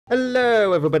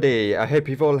Hello everybody, I hope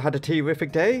you've all had a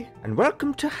terrific day, and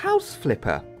welcome to House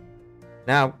Flipper.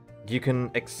 Now, you can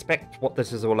expect what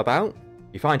this is all about.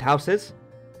 You find houses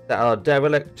that are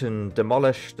derelict and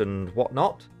demolished and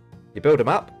whatnot, you build them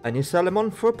up, and you sell them on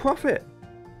for a profit.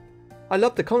 I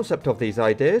love the concept of these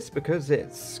ideas because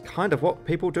it's kind of what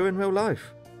people do in real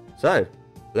life. So,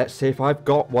 let's see if I've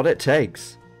got what it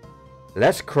takes.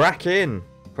 Let's crack in.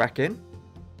 Crack in?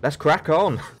 Let's crack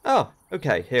on. Oh.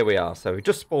 Okay, here we are. So we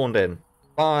just spawned in.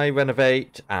 Buy,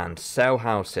 renovate, and sell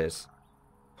houses.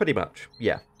 Pretty much,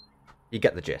 yeah. You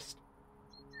get the gist.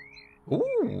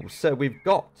 Ooh, so we've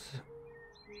got...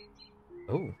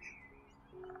 Ooh.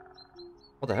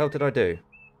 What the hell did I do?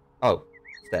 Oh,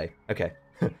 stay. Okay.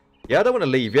 Yeah, I don't want to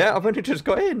leave yet. I've only just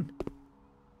got in.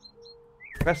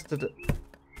 Press to...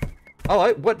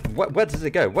 Oh, where does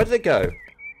it go? Where does it go?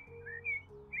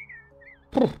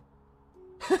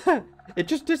 It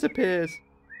just disappears.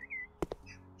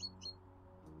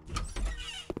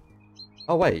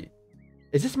 Oh, wait.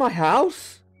 Is this my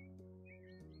house?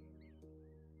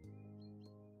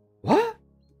 What?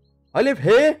 I live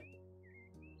here?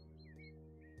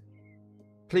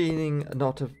 Cleaning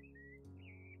not of...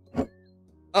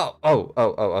 Oh,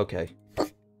 okay.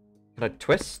 Can I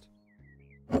twist?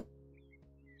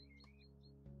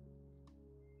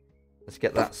 Let's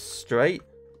get that straight.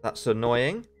 That's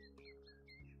annoying.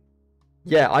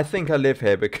 Yeah, I think I live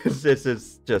here because this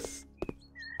is just...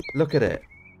 Look at it.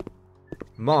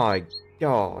 My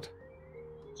God.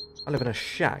 I live in a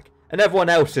shack. And everyone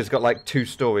else has got like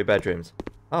 2-story bedrooms.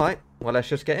 Alright, well let's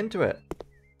just get into it.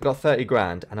 I've got 30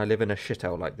 grand and I live in a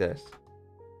shithole like this.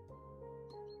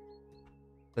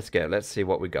 Let's go, let's see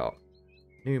what we got.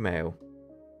 New mail.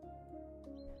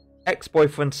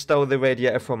 Ex-boyfriend stole the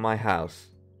radiator from my house.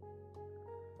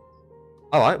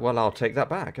 Alright, well I'll take that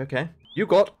back, okay. You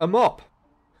got a mop.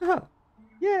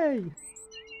 Yay!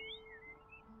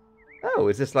 Oh,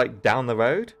 is this like down the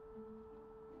road?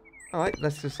 Alright,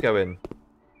 let's just go in.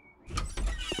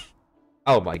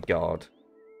 Oh my God.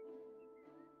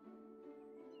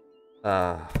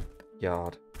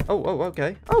 God. Oh,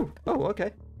 okay. Oh,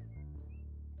 okay.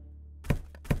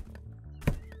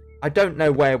 I don't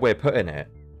know where we're putting it.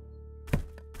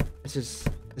 This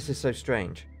is so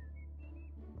strange.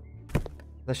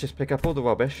 Let's just pick up all the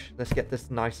rubbish. Let's get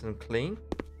this nice and clean.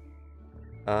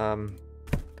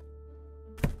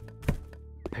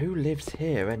 Who lives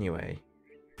here anyway?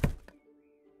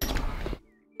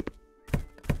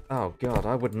 Oh God,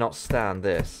 I would not stand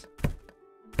this.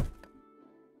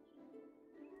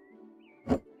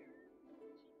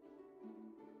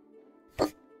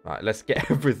 Right, let's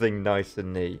get everything nice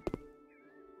and neat.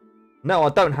 No, I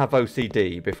don't have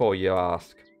OCD, before you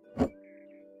ask.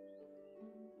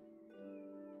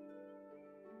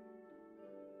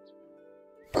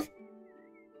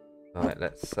 Alright,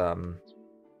 let's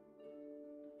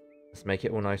make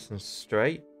it all nice and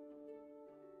straight.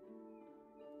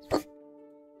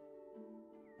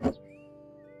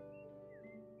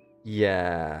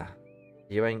 Yeah.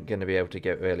 You ain't gonna be able to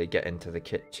really get into the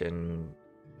kitchen.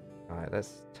 Alright,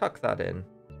 let's tuck that in.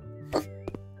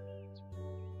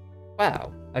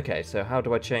 Wow. Okay, so how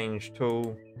do I change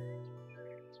tool?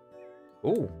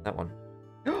 Ooh, that one.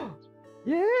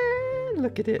 Yeah,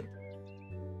 look at it.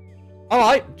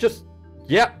 Alright, just...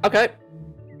 Yeah, okay.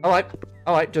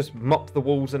 Alright, just mop the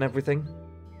walls and everything.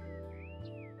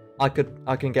 I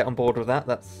can get on board with that.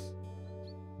 That's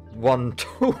one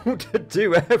tool to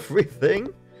do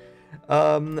everything.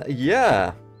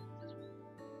 Yeah.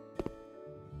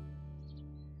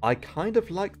 I kind of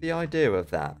like the idea of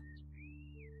that.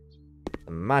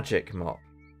 The magic mop.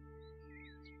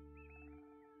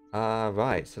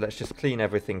 Right, so let's just clean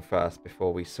everything first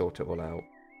before we sort it all out.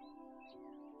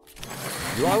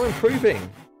 You are improving.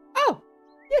 Oh,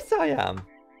 yes I am.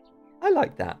 I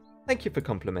like that. Thank you for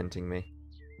complimenting me.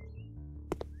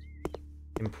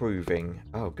 Improving.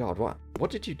 Oh God,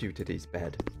 what did you do to these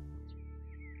beds?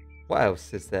 What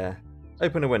else is there?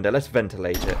 Open a window. Let's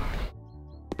ventilate it.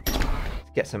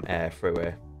 Let's get some air through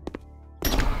here.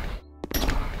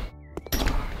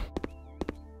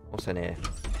 What's in here?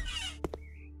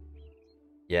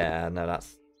 Yeah, no,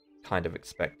 that's kind of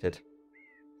expected.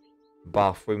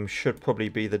 Bathroom should probably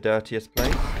be the dirtiest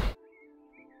place.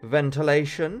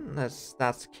 Ventilation,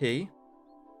 that's key.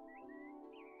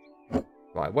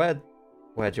 Right, where do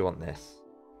you want this?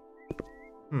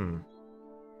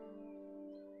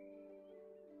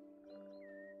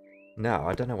 No,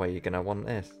 I don't know where you're gonna want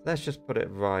this. Let's just put it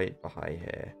right behind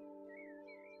here.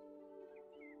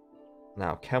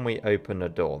 Now, can we open a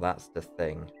door? That's the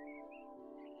thing.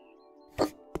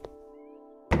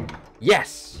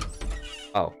 Yes!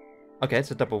 Oh. Okay,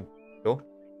 it's a double door.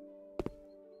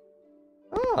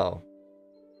 Oh.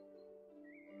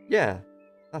 Yeah,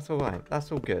 that's alright.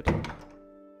 That's all good.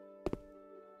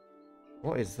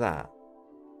 What is that?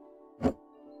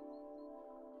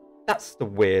 That's the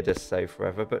weirdest sofa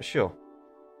ever, but sure.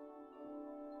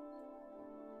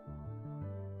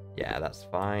 Yeah, that's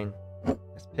fine.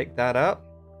 Let's pick that up.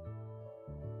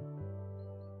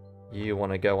 You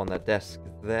want to go on the desk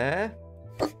there.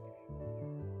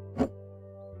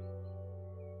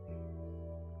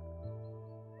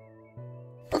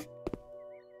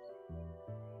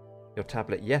 Your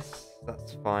tablet, yes,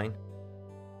 that's fine.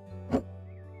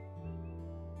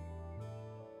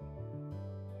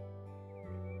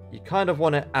 You kind of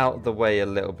want it out of the way a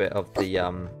little bit of the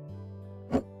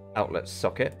outlet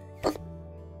socket. Let's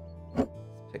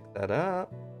pick that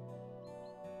up.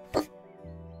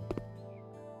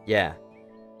 Yeah.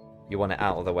 You want it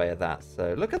out of the way of that.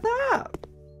 So look at that.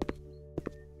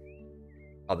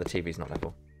 Oh, the TV's not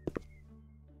level.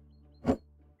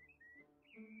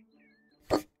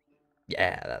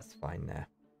 Yeah, that's fine there.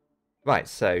 Right,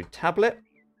 so tablet.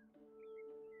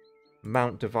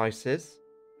 Mount devices.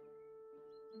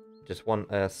 Just want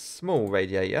a small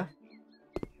radiator.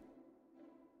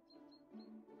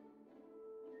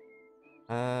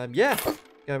 Yeah,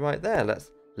 go right there.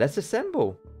 Let's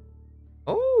assemble.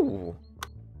 Oh.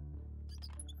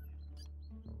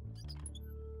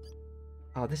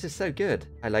 Oh, this is so good.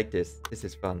 I like this. This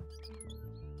is fun.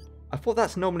 I thought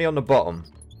that's normally on the bottom,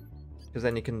 because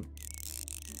then you can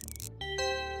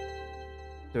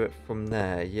do it from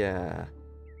there. Yeah.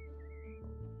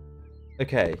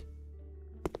 Okay.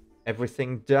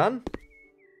 Everything done?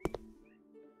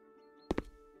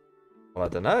 Well, I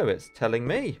don't know. It's telling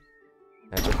me.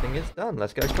 Everything is done.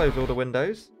 Let's go close all the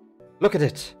windows. Look at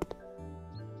it.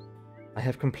 I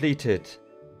have completed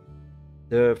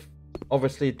the,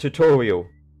 obviously, tutorial.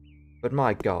 But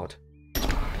my god.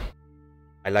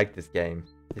 I like this game.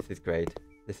 This is great.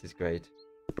 This is great.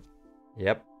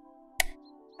 Yep.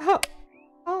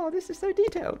 Oh, this is so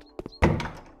detailed.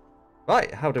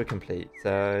 Right, how do we complete?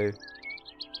 So,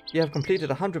 you have completed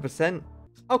 100%.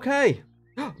 Okay.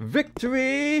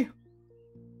 Victory!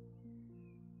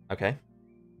 Okay.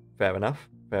 Fair enough.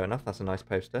 Fair enough. That's a nice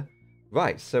poster.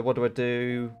 Right, so what do I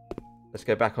do? Let's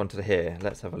go back onto here.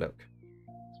 Let's have a look.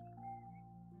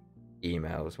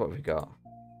 Emails. What have we got?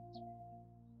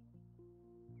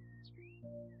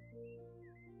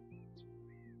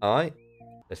 Alright.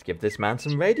 Let's give this man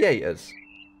some radiators.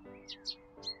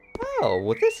 Oh,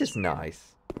 well this is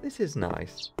nice. This is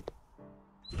nice.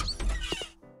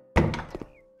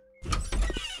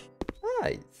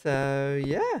 Right, so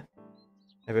yeah.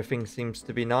 Everything seems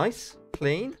to be nice,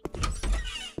 clean.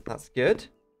 That's good.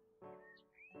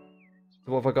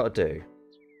 So what have I got to do?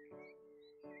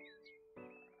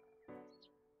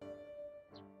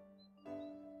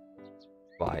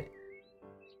 Right.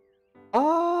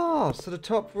 Oh, so the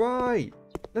top right.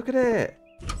 Look at it.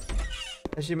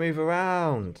 As you move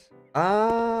around.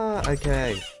 Ah,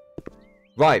 okay.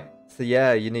 Right. So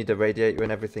yeah, you need a radiator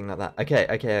and everything like that. Okay,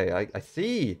 okay, I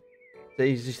see. So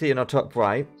as you see in our top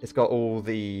right, it's got all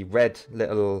the red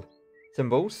little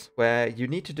symbols where you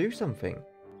need to do something.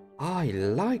 I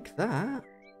like that.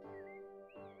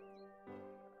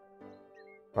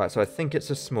 Right, so I think it's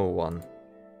a small one.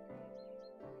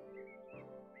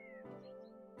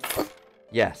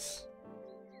 Yes.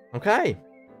 Okay.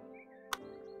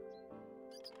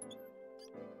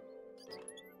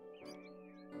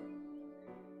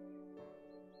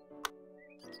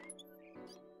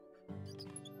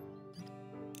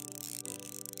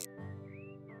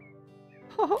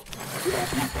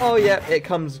 Oh yeah, it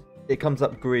comes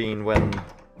up green when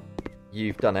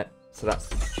you've done it. So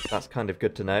that's kind of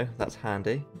good to know. That's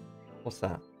handy. What's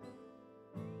that?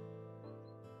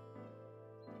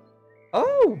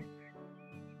 Oh!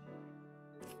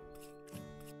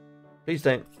 Please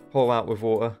don't pour out with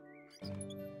water.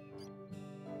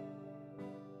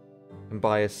 And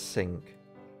buy a sink.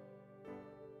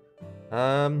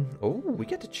 Oh, we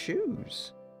get to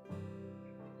choose.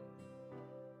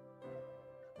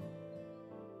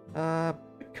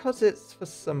 Because it's for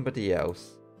somebody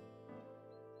else.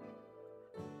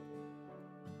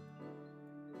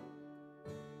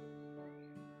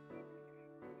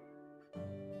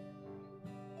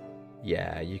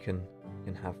 Yeah, you can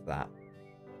have that.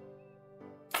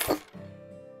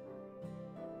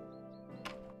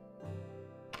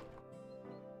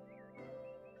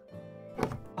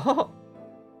 Oh!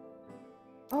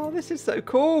 Oh, this is so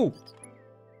cool!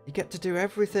 You get to do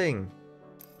everything.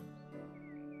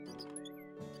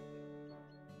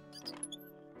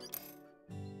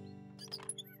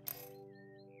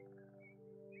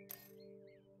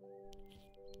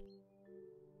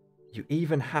 You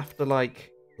even have to,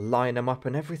 like, line them up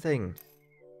and everything.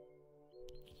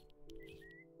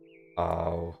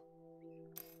 Oh.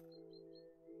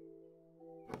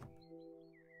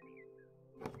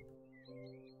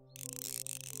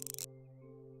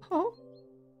 Oh.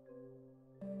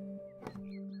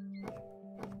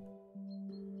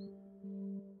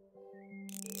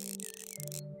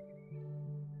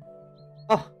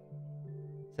 Oh.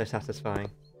 So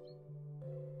satisfying.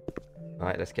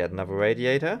 Right, let's get another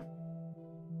radiator.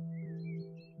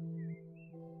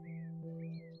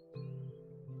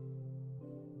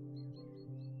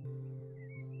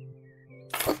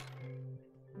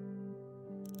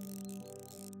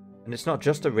 And it's not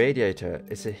just a radiator,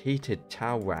 it's a heated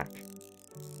towel rack.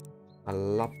 I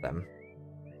love them.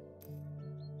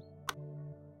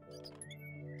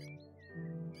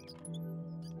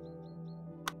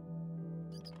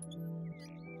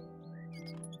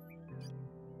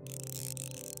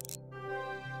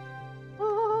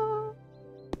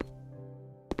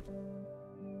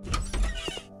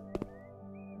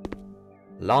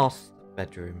 Last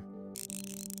bedroom.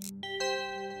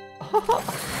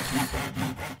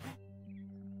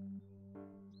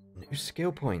 New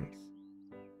skill points.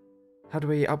 How do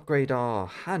we upgrade our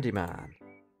handyman?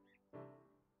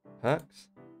 Perks?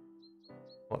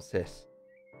 What's this?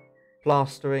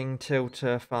 Plastering,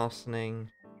 tilter, fastening.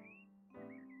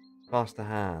 Faster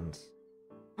hands.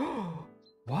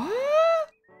 What?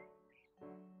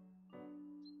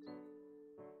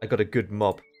 I got a good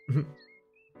mob.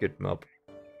 Good mob.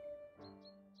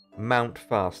 Mount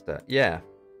faster. Yeah.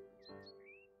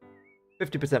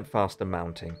 50% faster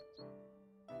mounting.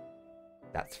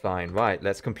 That's fine. Right,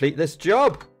 let's complete this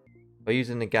job. We're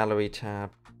using the gallery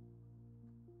tab.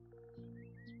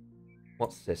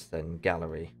 What's this then?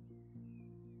 Gallery.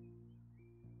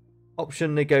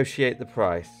 Option negotiate the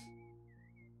price.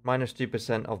 Minus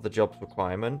 2% of the job's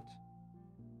requirement.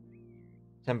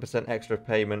 10% extra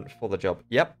payment for the job.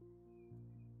 Yep.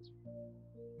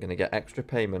 Gonna get extra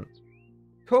payment.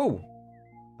 Cool.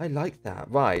 I like that.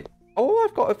 Right. Oh,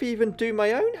 I've got to even do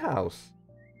my own house.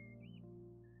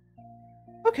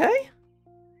 Okay.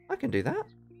 I can do that.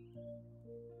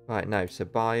 Right, no. So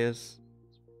buyers.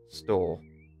 Store.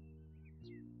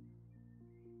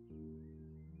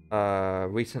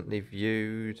 Recently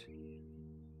viewed.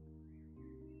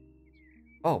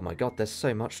 Oh my god, there's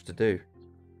so much to do.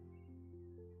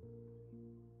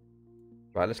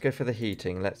 Right, let's go for the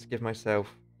heating. Let's give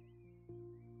myself...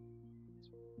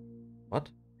 What?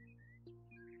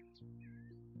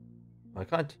 I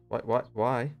can't...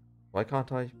 Why? Why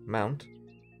can't I mount?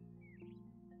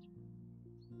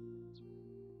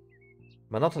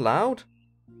 Am I not allowed?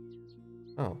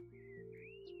 Oh.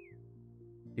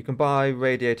 You can buy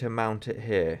radiator, mount it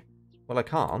here. Well, I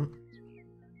can't.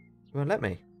 It won't let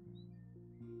me.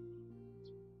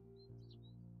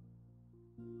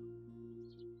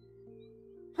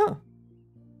 Huh.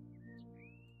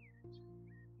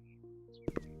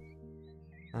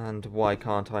 And why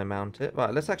can't I mount it?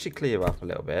 Right, let's actually clear up a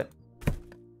little bit.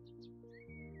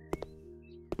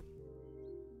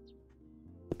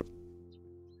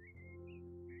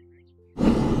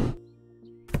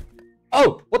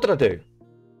 Oh! What did I do?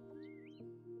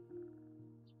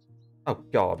 Oh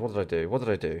god, what did I do? What did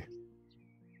I do?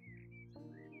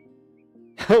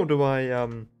 How do I,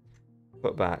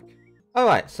 put back?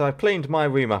 Alright, so I've cleaned my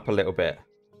room up a little bit.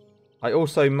 I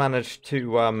also managed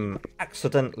to,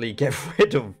 accidentally get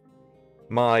rid of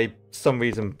my, some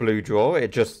reason, blue drawer.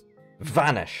 It just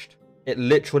vanished. It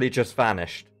literally just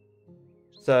vanished.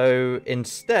 So,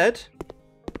 instead,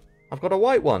 I've got a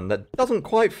white one that doesn't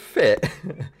quite fit.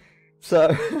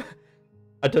 So,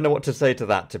 I don't know what to say to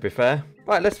that, to be fair.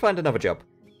 Right, let's find another job.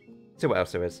 See what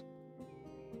else there is.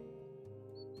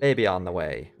 Baby on the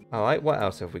way. Alright, what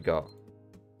else have we got?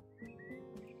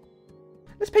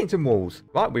 Let's paint some walls.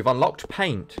 Right, we've unlocked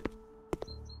paint.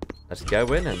 Let's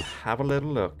go in and have a little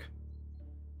look.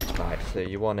 Right, so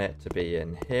you want it to be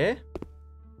in here.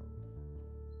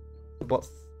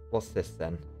 What's this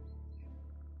then?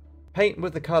 Paint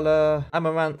with the colour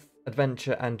Amaranth,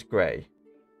 Adventure and Grey.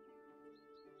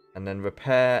 And then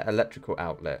repair electrical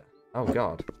outlet. Oh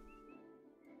god.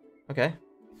 Okay.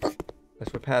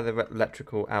 Let's repair the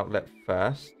electrical outlet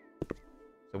first.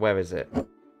 So where is it?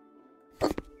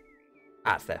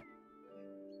 Ah, it's there.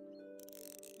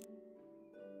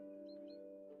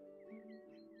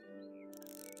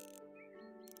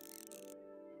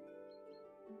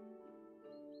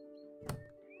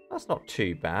 That's not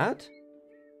too bad.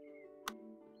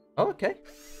 Oh, okay.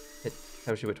 It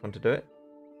tells you which one to do it.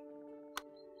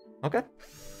 Okay.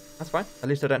 That's fine. At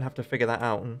least I don't have to figure that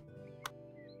out.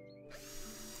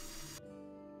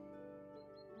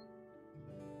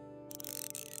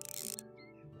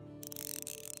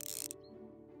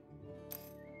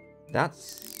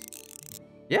 That's...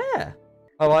 Yeah.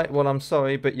 Alright, well, I'm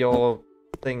sorry, but your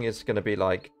thing is going to be,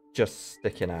 like, just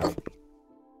sticking out.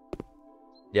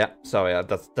 Yeah, sorry,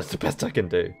 that's the best I can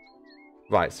do.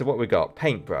 Right, so what we got?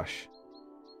 Paintbrush.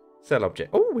 Sell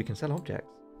object. Oh, we can sell objects.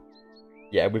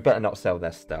 Yeah, we better not sell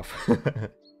their stuff.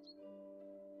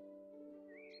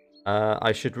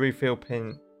 I should refill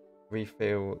pin...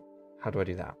 Refill... How do I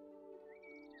do that?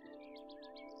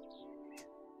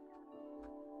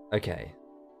 Okay.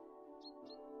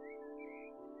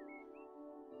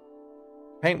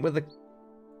 Paint with the...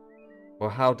 Well,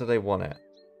 how do they want it?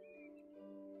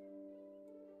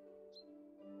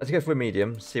 Let's go for a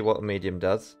medium, see what a medium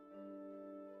does.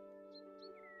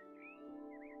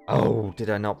 Oh, did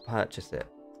I not purchase it?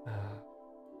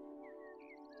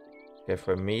 Go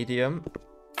for a medium.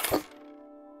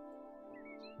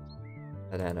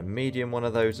 And then a medium one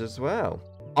of those as well.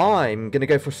 I'm going to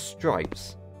go for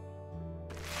stripes.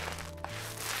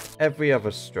 Every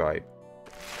other stripe.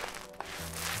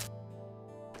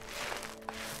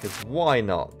 Because why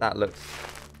not? That looks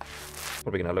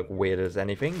probably going to look weird as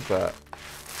anything, but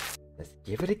let's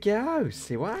give it a go.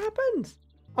 See what happens.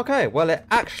 Okay, well, it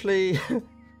actually...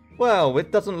 well,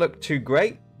 it doesn't look too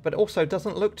great, but also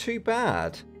doesn't look too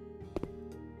bad.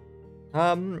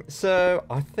 So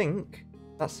I think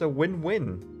that's a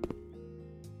win-win.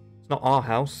 It's not our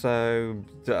house, so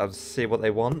I'll see what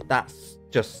they want. That's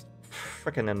just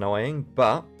freaking annoying,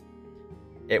 but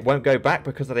it won't go back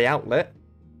because of the outlet.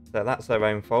 So that's their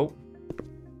own fault.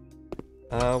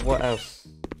 What else?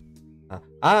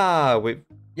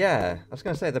 Yeah, I was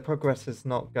going to say the progress is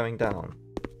not going down.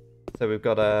 So we've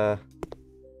got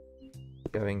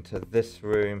going to this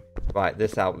room. Right,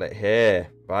 this outlet here.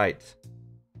 Right.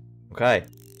 Okay.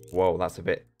 Whoa, that's a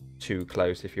bit too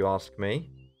close if you ask me.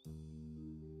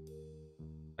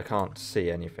 I can't see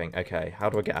anything. Okay, how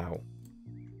do I get out?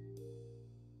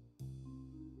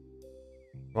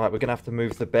 Right, we're going to have to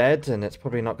move the bed, and it's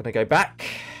probably not going to go back.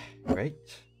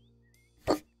 Great.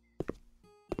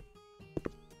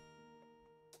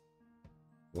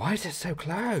 Why is it so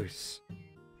close?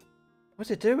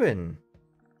 What's it doing?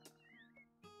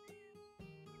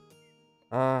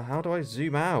 How do I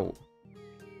zoom out?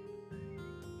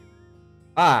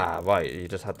 Ah, right, you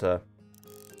just had to...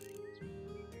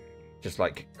 just,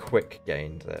 like, quick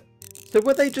gained it. So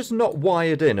were they just not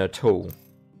wired in at all?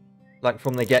 Like,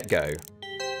 from the get-go?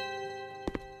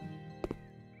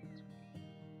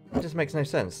 It just makes no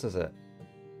sense, does it?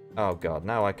 Oh, God,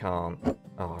 now I can't.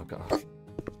 Oh, God.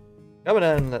 Come on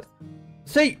in.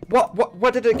 See?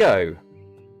 Where did it go?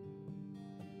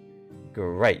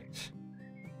 Great.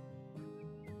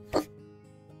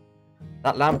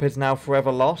 That lamp is now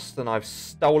forever lost, and I've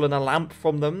stolen a lamp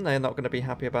from them. They're not going to be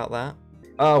happy about that.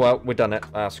 Oh, well, we've done it.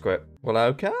 Screw it. Well,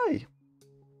 okay.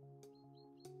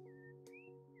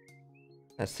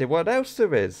 Let's see what else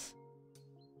there is.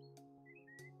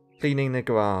 Cleaning the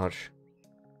garage.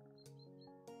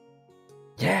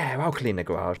 Yeah, I'll clean the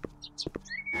garage.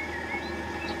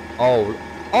 Oh,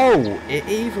 it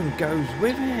even goes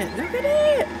with it. Look at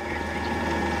it.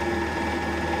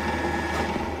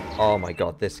 Oh my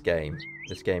God, this game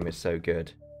is so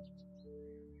good.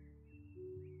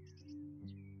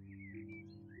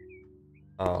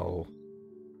 Oh,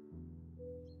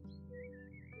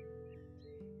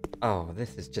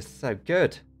 this is just so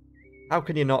good. How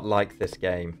can you not like this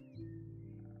game?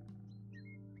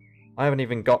 I haven't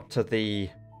even got to the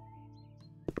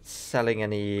selling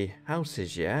any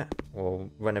houses yet, or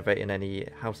renovating any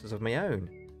houses of my own.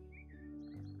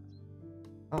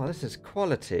 Oh, this is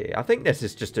quality. I think this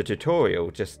is just a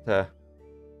tutorial, just to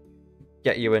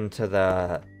get you into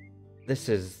the... This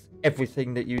is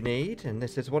everything that you need, and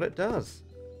this is what it does.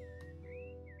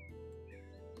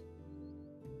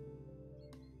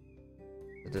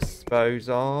 To dispose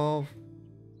of...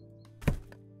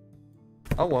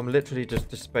 Oh, I'm literally just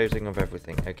disposing of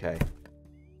everything. Okay.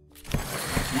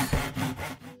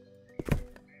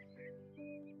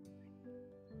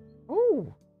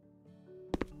 Oh.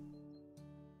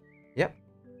 Yep.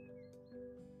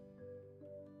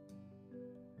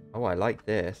 Oh, I like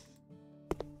this.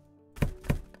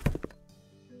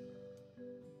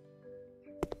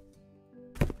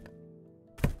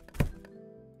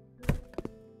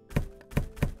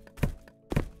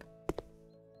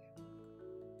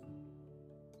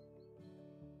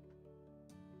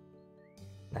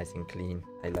 Nice and clean.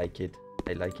 I like it.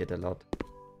 I like it a lot.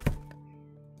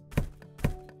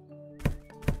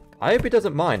 I hope he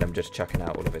doesn't mind I'm just chucking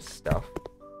out all of his stuff.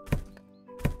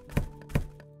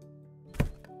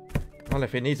 Well,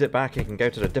 if he needs it back, he can go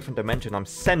to the different dimension I'm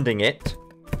sending it.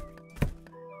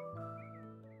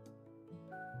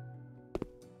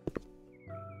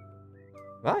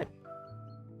 Right.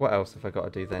 What else have I got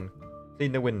to do then?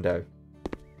 Clean the window.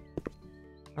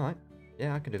 Alright.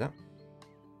 Yeah, I can do that.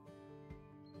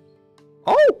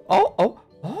 Oh! What?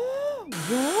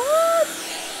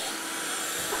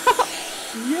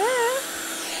 Yeah!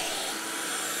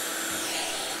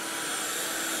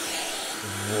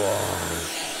 Whoa.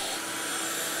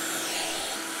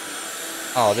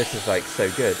 Oh, this is like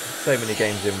so good. So many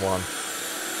games in one.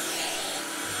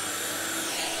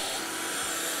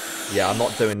 Yeah, I'm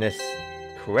not doing this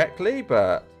correctly,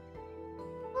 but...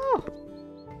 Oh.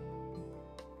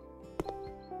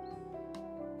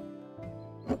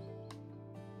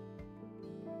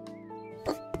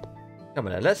 Come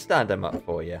on then, let's stand them up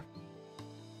for you.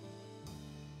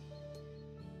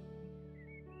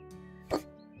 You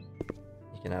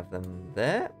can have them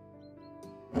there.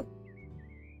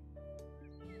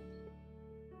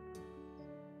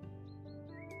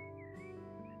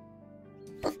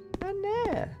 And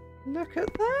there. Look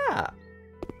at that.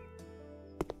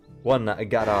 One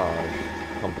garage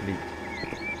complete.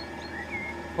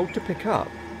 Hold to pick up.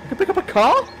 I can pick up a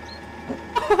car?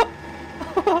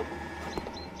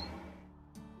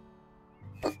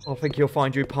 I think you'll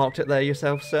find you parked it there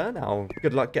yourself, sir. Now,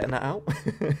 good luck getting that out.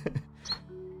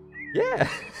 Yeah.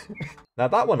 Now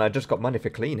that one I just got money for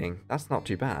cleaning. That's not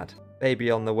too bad. Baby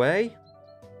on the way.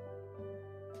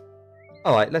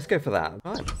 Alright, let's go for that.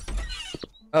 Right.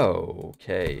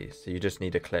 Okay, so you just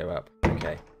need to clear up.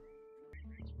 Okay.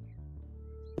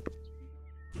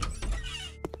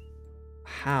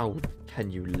 How can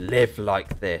you live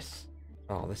like this?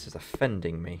 Oh, this is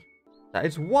offending me. That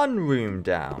is one room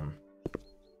down.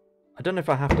 I don't know if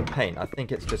I have to paint. I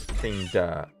think it's just clean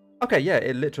dirt. Okay, yeah,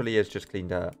 it literally is just clean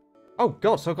dirt. Oh,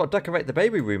 God, so I've got to decorate the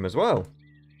baby room as well.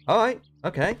 Alright,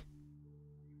 okay.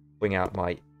 Bring out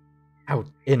my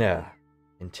inner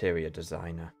interior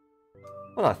designer.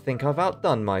 Well, I think I've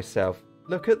outdone myself.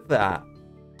 Look at that.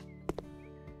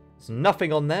 There's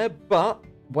nothing on there, but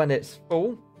when it's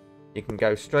full, you can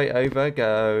go straight over,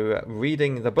 go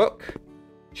reading the book,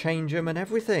 change them and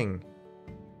everything.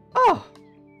 Oh!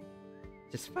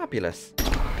 Just fabulous.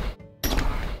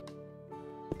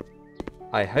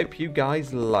 I hope you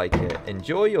guys like it.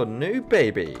 Enjoy your new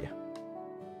baby.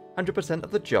 100%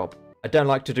 of the job. I don't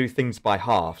like to do things by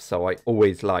half, so I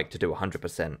always like to do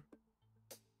 100%.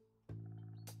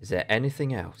 Is there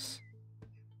anything else?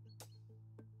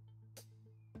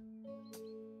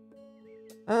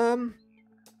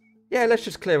 Yeah, let's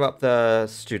just clear up the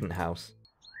student house.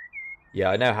 Yeah,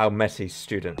 I know how messy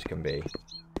students can be.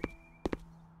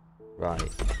 Right.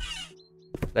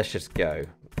 Let's just go.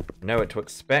 Know what to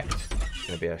expect. It's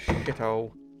going to be a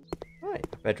shithole. Right,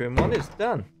 bedroom 1 is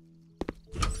done.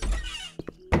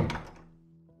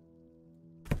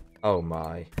 Oh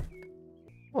my.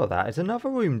 Well, that is another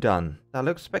room done. That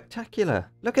looks spectacular.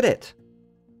 Look at it.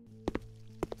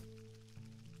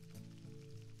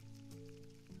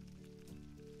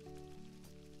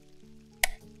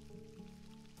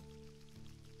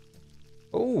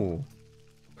 Ooh,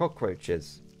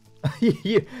 cockroaches.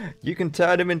 you can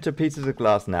turn them into pieces of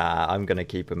glass. Nah, I'm going to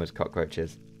keep them as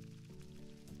cockroaches.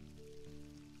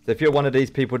 So if you're one of these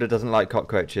people that doesn't like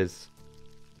cockroaches,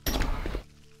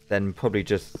 then probably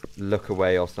just look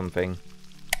away or something.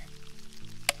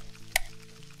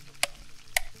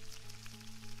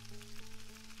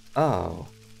 Oh.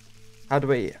 How do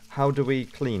we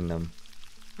clean them?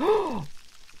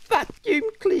 Vacuum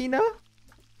cleaner!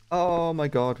 Oh my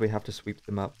god, we have to sweep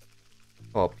them up.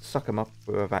 Or suck them up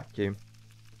with a vacuum.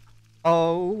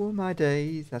 Oh my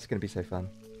days, that's going to be so fun.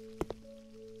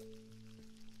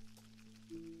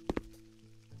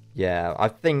 Yeah, I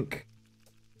think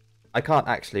I can't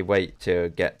actually wait to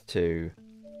get to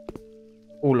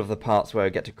all of the parts where I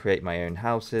get to create my own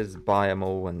houses, buy them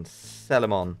all and sell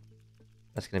them on.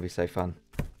 That's going to be so fun.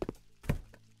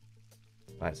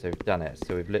 Right, so we've done it.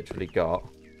 So we've literally got...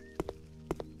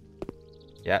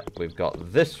 Yep, we've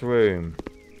got this room.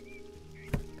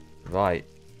 Right.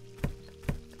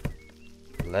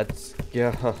 Let's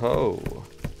go.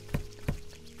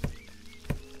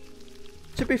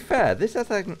 To be fair, this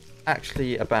isn't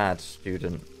actually a bad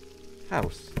student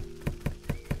house.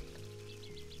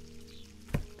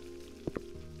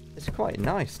 It's quite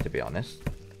nice, to be honest.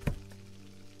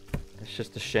 It's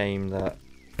just a shame that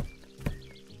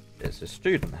it's a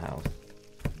student house.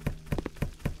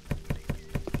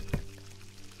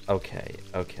 Okay,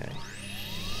 okay.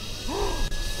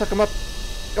 Suck them up.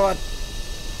 Go on.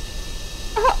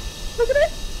 Ah, look at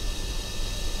it.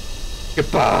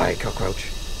 Goodbye, cockroach.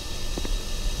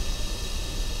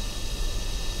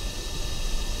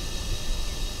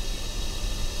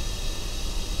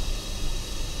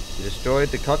 You destroyed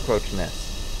the cockroach nest.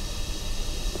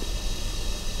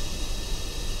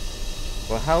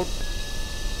 Well, how...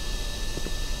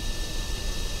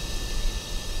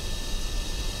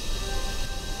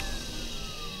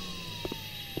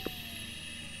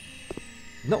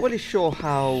 Not really sure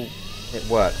how it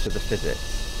works with the physics.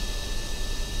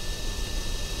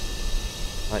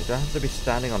 Like, do I have to be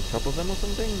standing on top of them or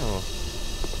something, or...?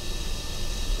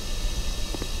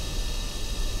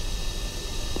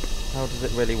 How does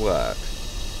it really work?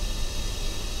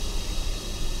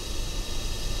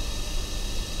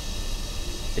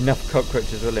 Enough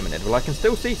cockroaches were limited. Well, I can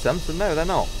still see some, so no, they're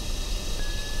not.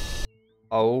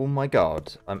 Oh my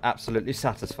god. I'm absolutely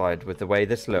satisfied with the way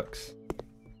this looks.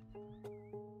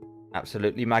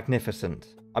 Absolutely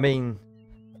magnificent. I mean,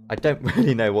 I don't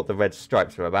really know what the red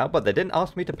stripes are about, but they didn't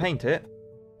ask me to paint it.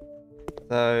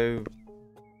 So,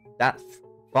 that's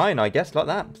fine, I guess, like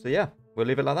that. So yeah, we'll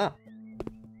leave it like that.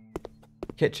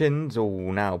 Kitchen's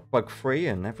all now bug-free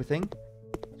and everything.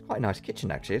 It's quite a nice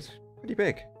kitchen, actually. It's pretty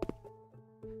big.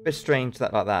 Bit strange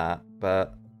that like that,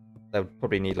 but they'll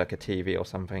probably need like a TV or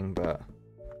something, but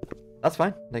that's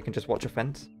fine. They can just watch a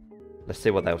fence. Let's see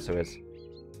what else there is.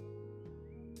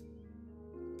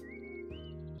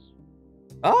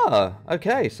 Ah,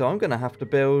 okay, so I'm going to have to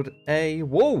build a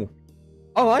wall.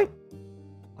 Alright.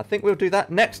 I think we'll do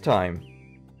that next time.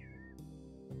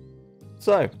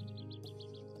 So,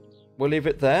 we'll leave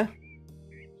it there.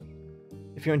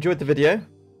 If you enjoyed the video,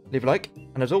 leave a like,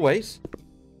 and as always,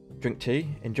 drink tea,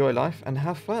 enjoy life, and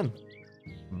have fun.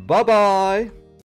 Bye-bye!